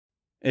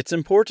It's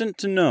important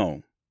to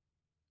know,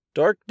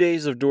 Dark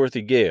Days of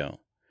Dorothy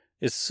Gale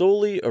is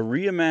solely a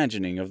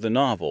reimagining of the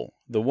novel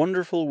The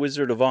Wonderful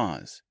Wizard of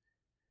Oz,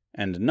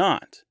 and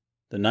not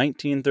the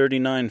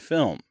 1939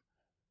 film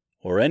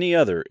or any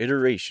other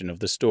iteration of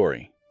the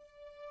story.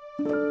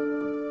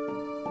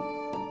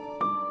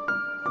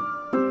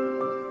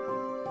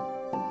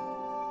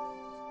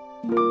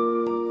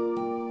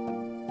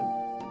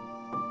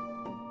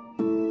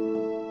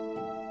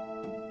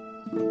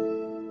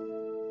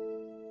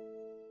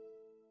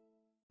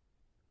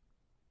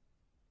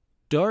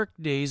 Dark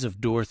Days of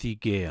Dorothy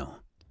Gale,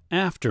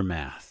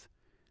 Aftermath,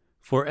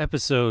 for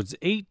episodes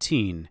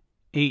 18,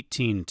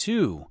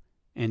 18.2,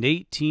 and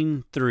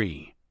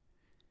 18.3,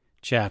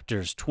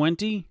 chapters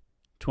 20,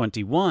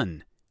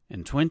 21,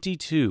 and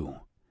 22,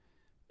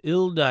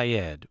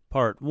 Ildayed,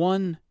 Part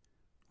 1,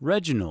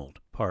 Reginald,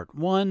 Part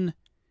 1,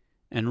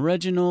 and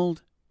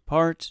Reginald,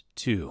 Part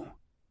 2.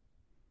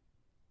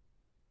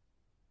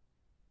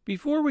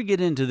 Before we get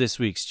into this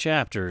week's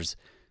chapters,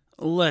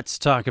 let's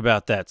talk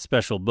about that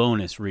special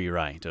bonus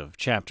rewrite of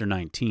Chapter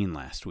 19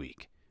 last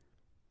week.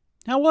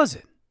 How was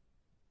it?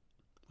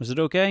 Was it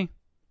okay?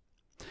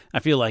 I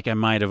feel like I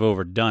might have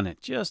overdone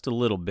it just a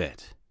little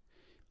bit.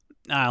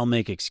 I'll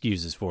make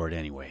excuses for it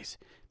anyways.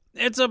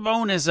 It's a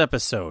bonus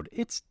episode.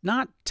 It's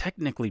not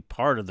technically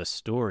part of the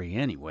story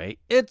anyway.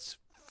 It's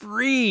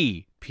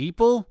free,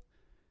 people.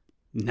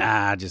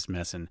 Nah, just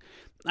messing.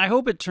 I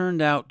hope it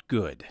turned out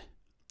good,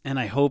 and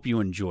I hope you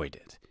enjoyed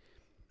it.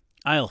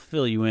 I'll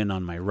fill you in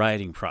on my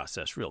writing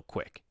process real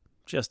quick,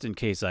 just in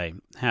case I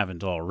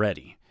haven't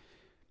already.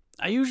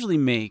 I usually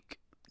make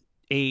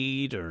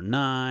 8 or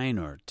 9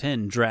 or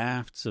 10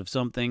 drafts of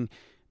something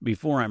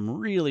before I'm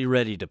really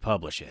ready to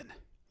publish it.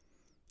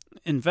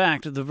 In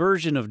fact, the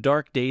version of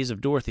Dark Days of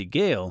Dorothy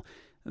Gale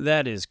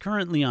that is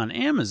currently on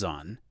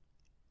Amazon,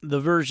 the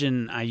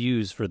version I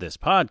use for this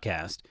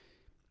podcast,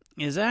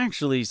 is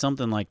actually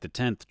something like the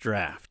 10th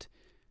draft.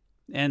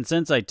 And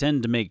since I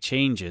tend to make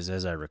changes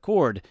as I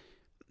record,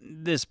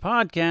 this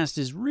podcast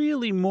is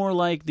really more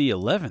like the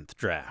 11th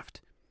draft.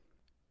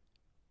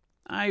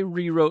 I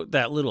rewrote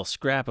that little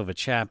scrap of a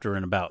chapter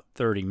in about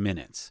 30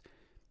 minutes.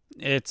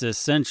 It's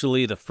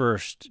essentially the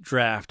first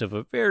draft of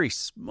a very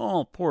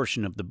small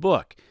portion of the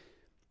book.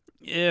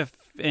 If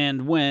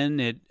and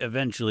when it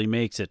eventually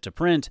makes it to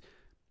print,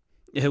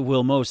 it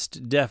will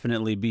most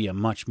definitely be a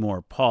much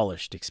more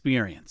polished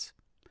experience.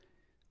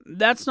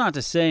 That's not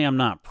to say I'm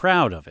not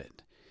proud of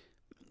it.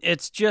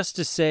 It's just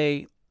to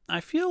say I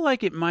feel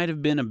like it might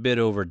have been a bit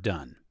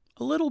overdone,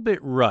 a little bit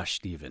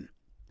rushed even.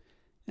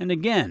 And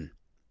again,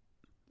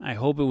 I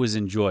hope it was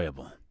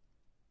enjoyable.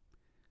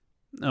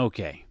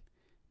 Okay,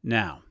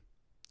 now,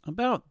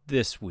 about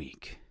this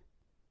week.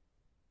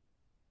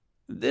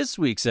 This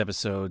week's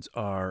episodes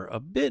are a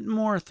bit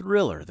more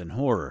thriller than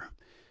horror,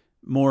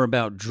 more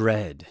about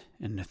dread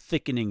and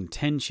thickening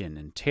tension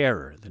and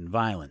terror than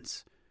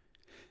violence.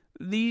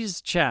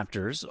 These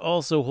chapters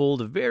also hold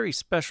a very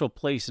special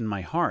place in my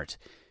heart.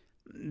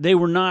 They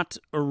were not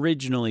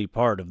originally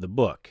part of the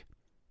book.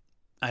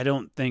 I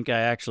don't think I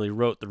actually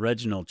wrote the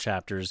Reginald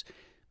chapters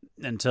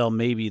until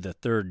maybe the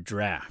 3rd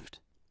draft.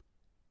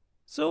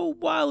 So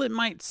while it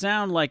might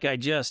sound like I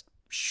just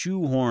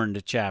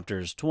shoehorned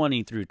chapters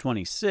 20 through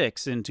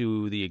 26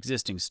 into the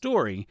existing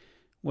story,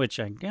 which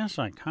I guess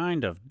I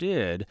kind of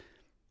did,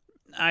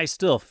 I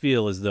still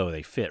feel as though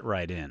they fit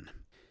right in.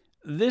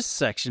 This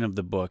section of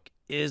the book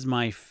is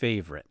my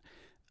favorite.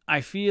 I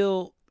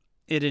feel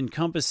it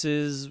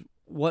encompasses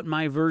what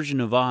my version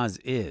of Oz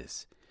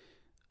is.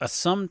 A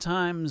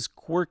sometimes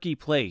quirky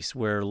place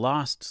where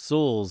lost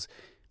souls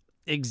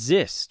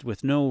exist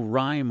with no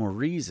rhyme or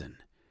reason,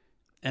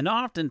 and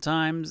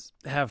oftentimes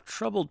have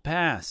troubled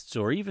pasts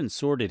or even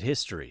sordid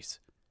histories.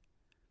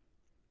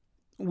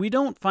 We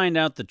don't find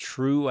out the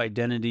true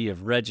identity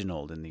of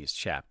Reginald in these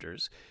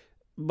chapters,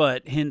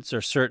 but hints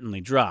are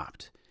certainly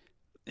dropped.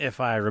 If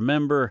I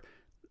remember,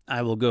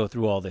 I will go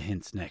through all the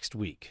hints next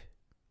week.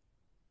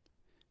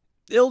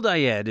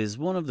 Ildayed is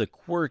one of the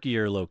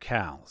quirkier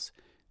locales,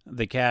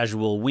 the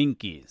casual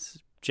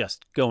Winkies,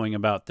 just going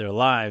about their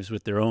lives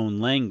with their own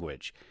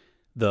language,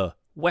 the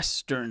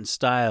Western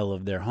style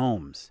of their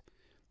homes.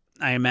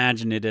 I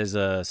imagine it as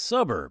a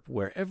suburb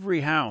where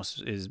every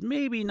house is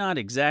maybe not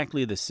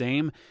exactly the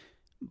same,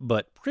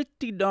 but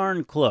pretty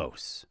darn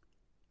close.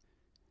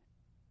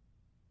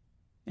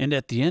 And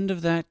at the end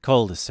of that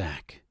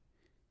cul-de-sac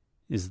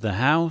is the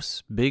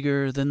house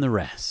bigger than the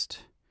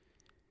rest,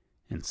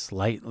 and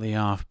slightly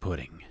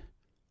off-putting.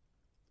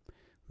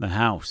 The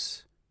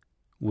house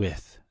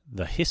with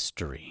the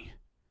history.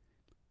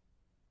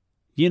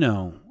 You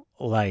know,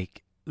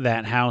 like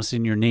that house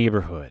in your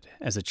neighborhood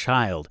as a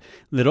child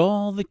that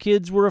all the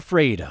kids were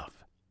afraid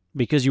of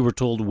because you were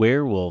told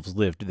werewolves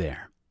lived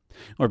there,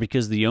 or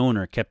because the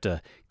owner kept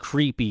a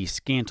creepy,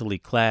 scantily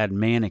clad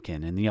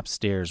mannequin in the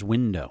upstairs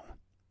window.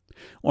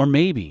 Or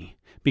maybe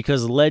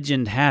because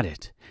legend had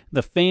it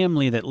the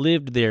family that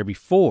lived there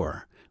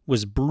before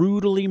was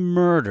brutally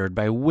murdered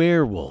by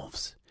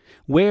werewolves.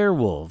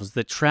 Werewolves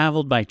that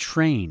traveled by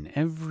train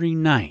every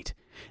night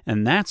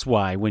And that's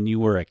why when you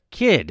were a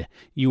kid,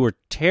 you were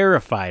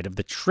terrified of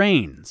the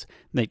trains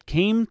that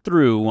came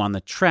through on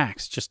the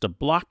tracks just a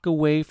block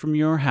away from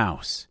your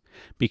house,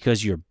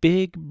 because your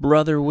big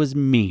brother was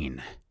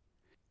mean.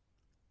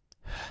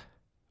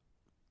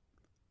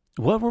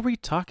 What were we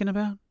talking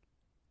about?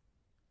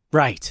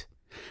 Right,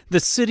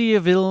 the city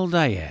of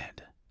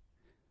Ildayed.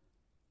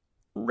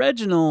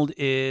 Reginald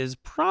is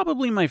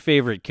probably my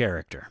favorite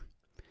character.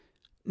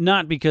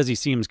 Not because he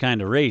seems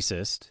kind of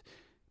racist,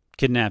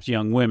 kidnaps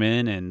young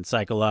women and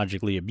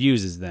psychologically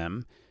abuses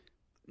them.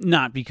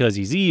 Not because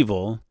he's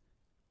evil.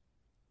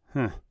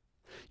 You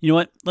know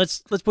what?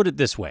 Let's put it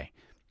this way.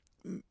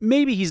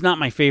 Maybe he's not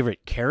my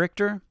favorite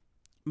character,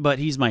 but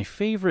he's my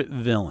favorite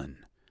villain.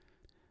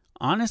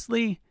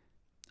 Honestly,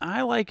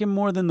 I like him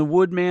more than the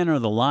Woodman or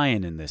the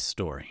Lion in this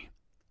story.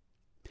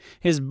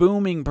 His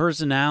booming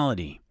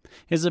personality,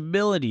 his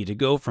ability to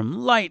go from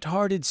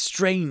light-hearted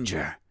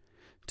stranger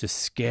to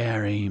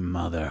scary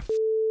mother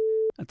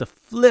at the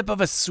flip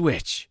of a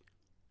switch.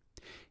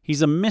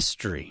 He's a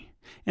mystery,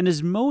 and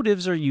his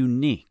motives are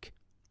unique.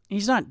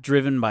 He's not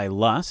driven by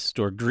lust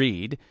or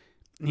greed.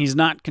 He's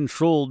not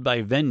controlled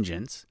by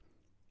vengeance.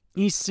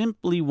 He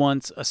simply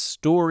wants a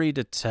story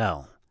to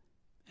tell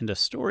and a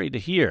story to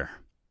hear.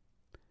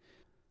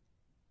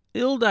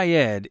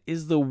 Ildayed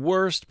is the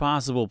worst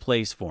possible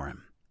place for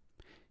him.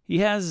 He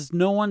has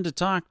no one to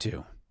talk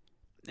to,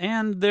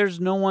 and there's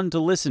no one to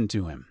listen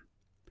to him.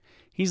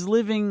 He's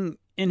living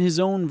in his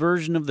own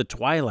version of the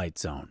Twilight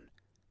Zone.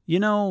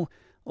 You know,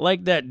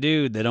 like that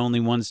dude that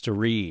only wants to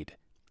read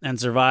and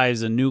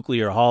survives a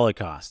nuclear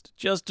holocaust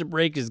just to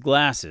break his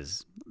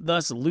glasses,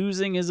 thus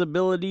losing his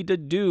ability to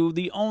do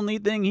the only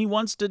thing he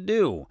wants to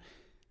do.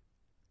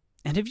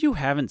 And if you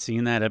haven't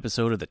seen that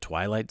episode of The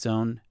Twilight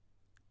Zone,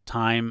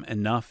 Time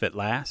Enough at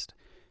Last,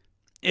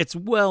 it's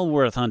well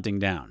worth hunting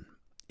down.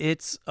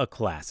 It's a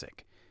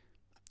classic.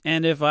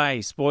 And if I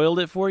spoiled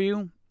it for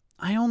you,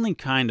 I only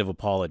kind of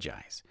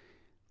apologize.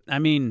 I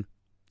mean,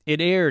 it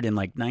aired in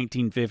like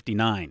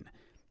 1959.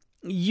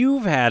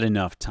 You've had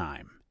enough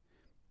time.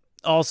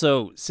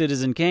 Also,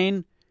 Citizen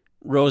Kane,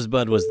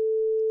 Rosebud was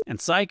and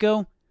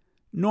Psycho,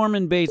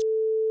 Norman Bates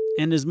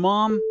and his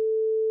mom.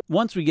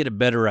 Once we get a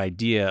better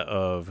idea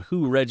of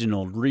who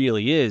Reginald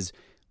really is,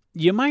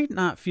 you might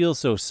not feel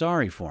so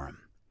sorry for him.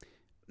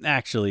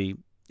 Actually,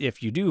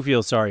 if you do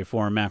feel sorry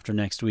for him after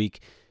next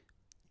week,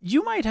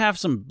 you might have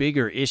some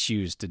bigger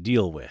issues to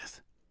deal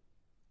with.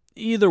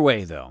 Either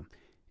way, though,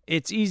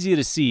 it's easy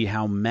to see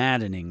how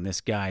maddening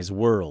this guy's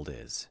world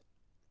is.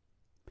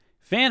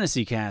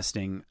 Fantasy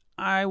casting,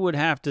 I would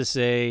have to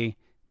say,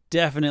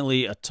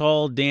 definitely a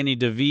tall Danny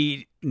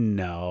DeVito.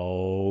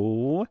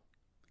 No.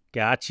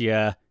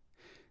 Gotcha.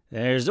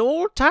 There's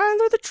old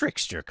Tyler the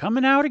Trickster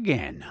coming out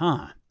again,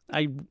 huh?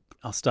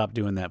 I'll stop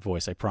doing that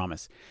voice, I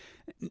promise.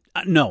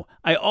 No,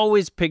 I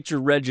always picture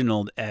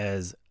Reginald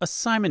as a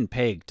Simon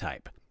Pegg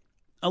type.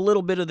 A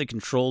little bit of the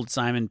controlled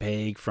Simon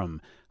Pegg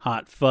from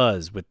Hot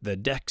Fuzz with the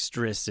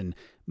dexterous and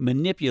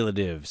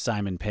manipulative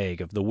Simon Pegg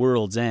of The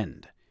World's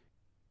End.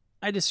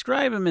 I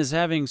describe him as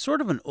having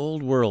sort of an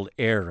old world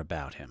air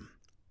about him.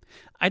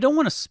 I don't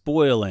want to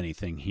spoil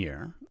anything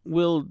here.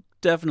 We'll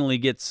definitely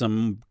get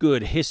some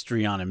good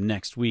history on him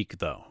next week,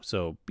 though,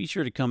 so be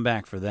sure to come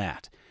back for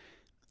that.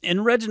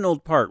 In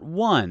Reginald Part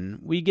 1,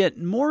 we get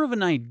more of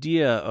an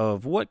idea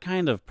of what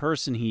kind of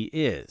person he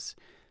is.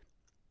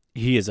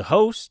 He is a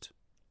host.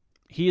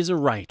 He is a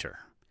writer.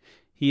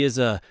 He is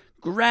a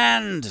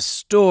grand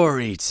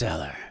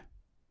storyteller.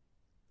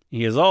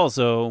 He is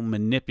also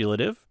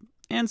manipulative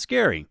and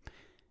scary,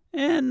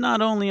 and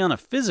not only on a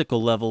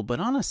physical level, but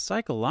on a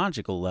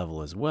psychological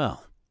level as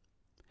well.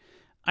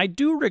 I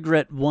do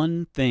regret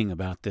one thing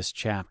about this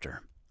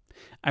chapter.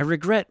 I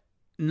regret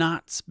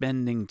not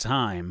spending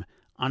time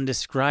on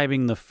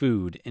describing the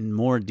food in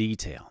more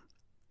detail.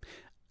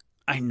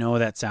 I know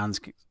that sounds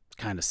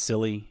kind of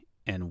silly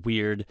and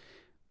weird,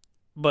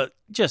 but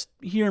just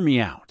hear me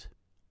out.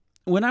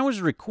 When I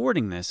was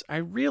recording this, I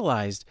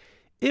realized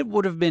it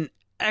would have been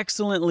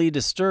excellently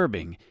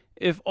disturbing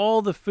if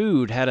all the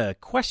food had a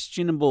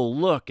questionable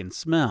look and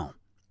smell.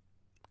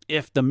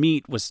 If the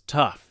meat was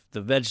tough,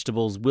 the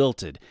vegetables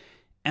wilted,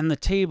 and the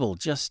table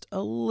just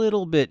a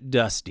little bit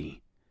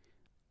dusty.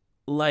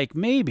 Like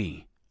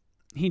maybe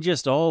he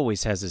just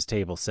always has his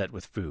table set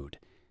with food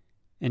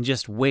and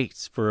just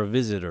waits for a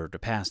visitor to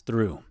pass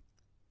through.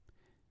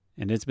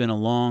 And it's been a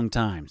long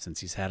time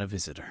since he's had a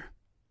visitor.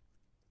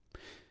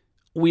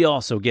 We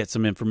also get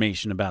some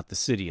information about the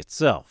city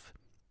itself.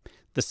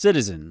 The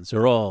citizens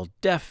are all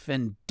deaf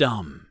and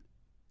dumb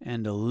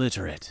and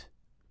illiterate.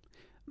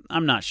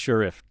 I'm not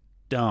sure if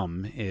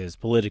dumb is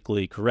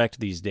politically correct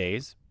these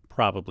days.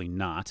 Probably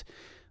not.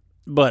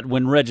 But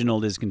when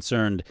Reginald is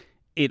concerned,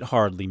 it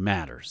hardly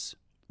matters.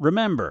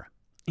 Remember,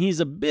 he's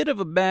a bit of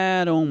a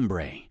bad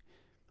hombre.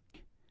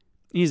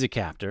 He's a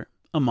captor,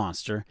 a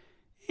monster,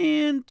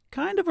 and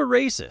kind of a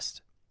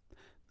racist.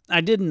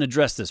 I didn't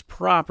address this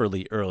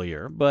properly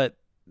earlier, but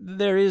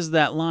there is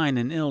that line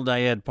in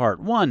Ildayed Part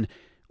 1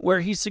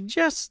 where he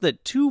suggests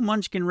that two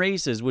Munchkin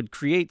races would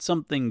create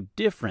something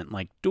different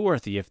like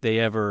Dorothy if they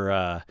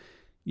ever,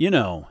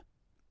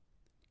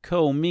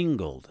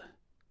 commingled.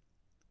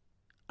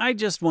 I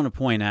just want to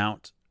point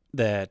out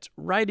that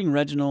writing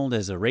Reginald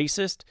as a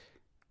racist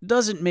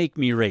doesn't make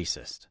me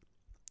racist.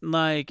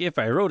 Like, if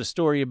I wrote a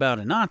story about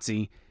a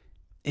Nazi,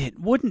 it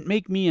wouldn't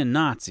make me a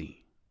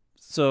Nazi.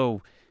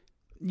 So,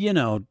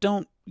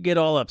 don't get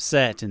all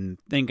upset and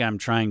think I'm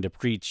trying to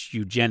preach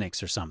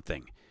eugenics or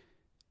something.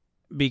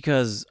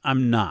 Because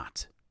I'm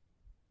not.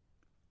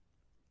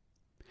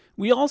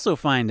 We also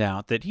find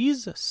out that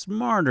he's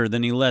smarter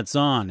than he lets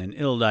on in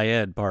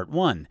Ildayed Part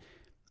 1.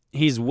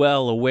 He's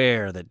well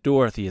aware that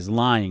Dorothy is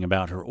lying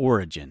about her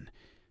origin,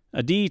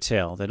 a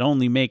detail that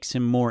only makes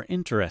him more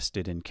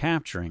interested in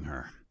capturing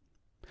her.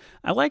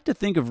 I like to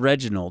think of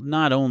Reginald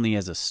not only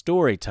as a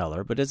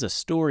storyteller, but as a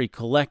story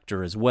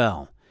collector as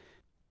well.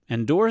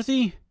 And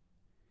Dorothy?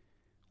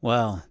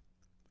 Well,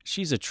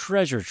 she's a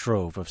treasure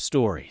trove of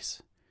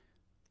stories.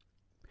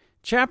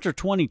 Chapter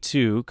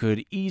 22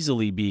 could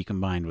easily be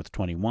combined with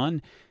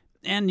 21,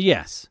 and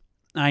yes,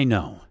 I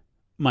know,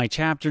 my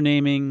chapter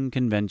naming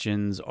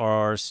conventions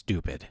are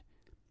stupid.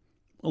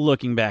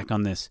 Looking back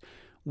on this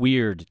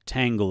weird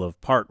tangle of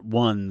Part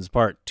 1s,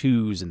 Part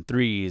 2s, and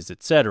 3s,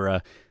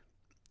 etc.,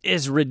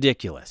 is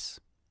ridiculous.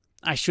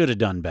 I should have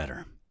done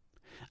better.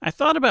 I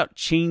thought about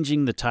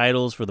changing the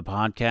titles for the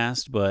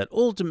podcast, but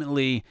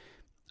ultimately,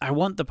 I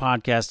want the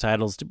podcast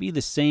titles to be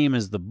the same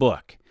as the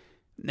book.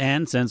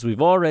 And since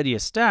we've already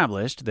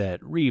established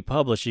that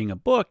republishing a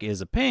book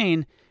is a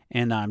pain,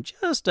 and I'm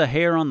just a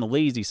hair on the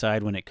lazy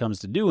side when it comes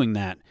to doing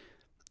that,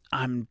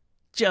 I'm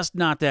just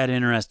not that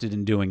interested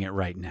in doing it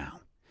right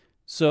now.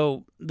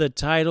 So the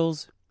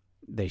titles,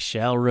 they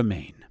shall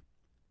remain.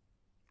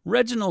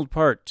 Reginald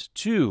Part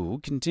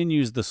 2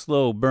 continues the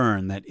slow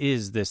burn that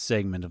is this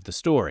segment of the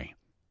story.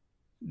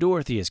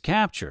 Dorothy is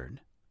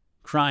captured,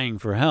 crying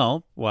for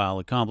help while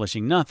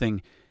accomplishing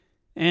nothing,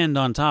 and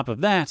on top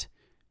of that,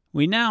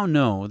 we now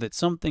know that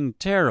something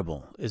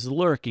terrible is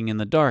lurking in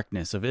the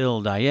darkness of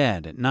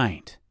Ildayed at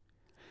night.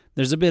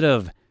 There's a bit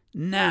of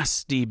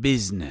nasty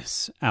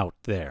business out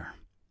there.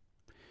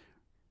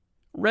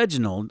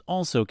 Reginald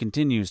also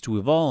continues to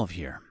evolve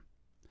here.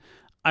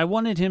 I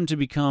wanted him to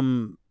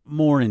become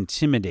more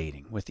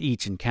intimidating with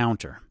each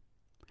encounter.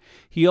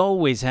 He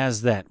always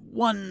has that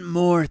one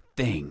more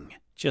thing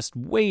just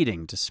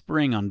waiting to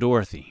spring on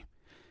Dorothy.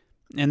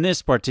 In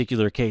this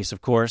particular case,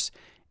 of course,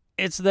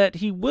 it's that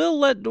he will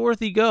let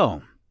Dorothy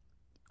go.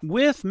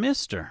 With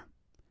Mr.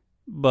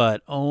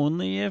 But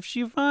only if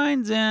she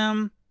finds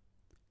him.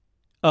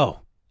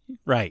 Oh,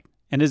 right.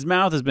 And his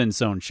mouth has been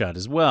sewn shut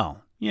as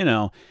well.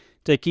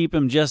 To keep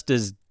him just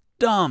as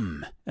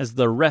dumb as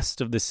the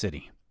rest of the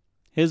city.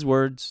 His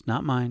words,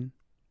 not mine.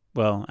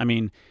 Well, I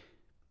mean,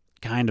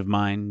 kind of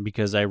mine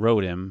because I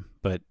wrote him,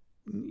 but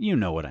you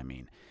know what I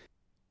mean.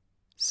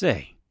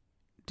 Say,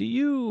 do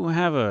you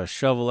have a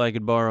shovel I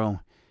could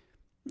borrow?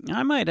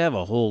 I might have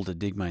a hole to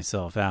dig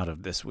myself out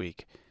of this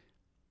week.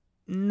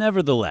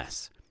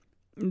 Nevertheless,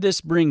 this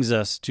brings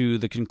us to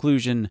the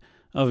conclusion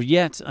of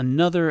yet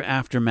another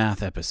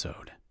Aftermath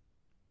episode.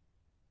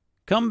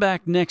 Come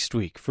back next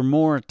week for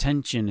more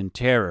tension and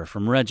terror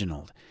from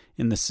Reginald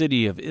in the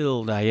city of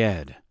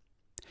Ildayed.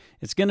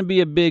 It's going to be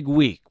a big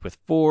week with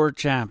 4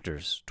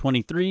 chapters,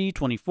 23,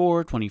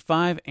 24,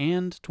 25,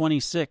 and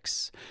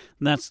 26.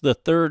 That's the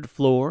 3rd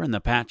floor and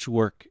the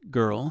Patchwork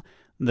Girl,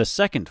 the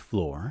 2nd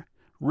floor,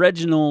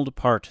 Reginald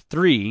Part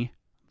 3,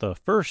 the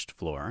 1st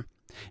floor,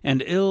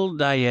 and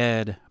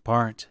Ildayed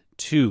Part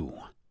 2.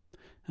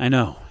 I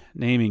know,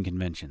 naming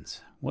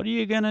conventions. What are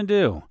you going to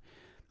do?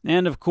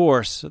 And of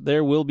course,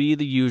 there will be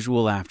the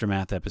usual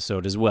Aftermath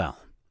episode as well.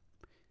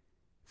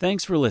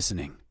 Thanks for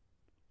listening.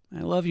 I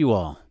love you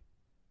all.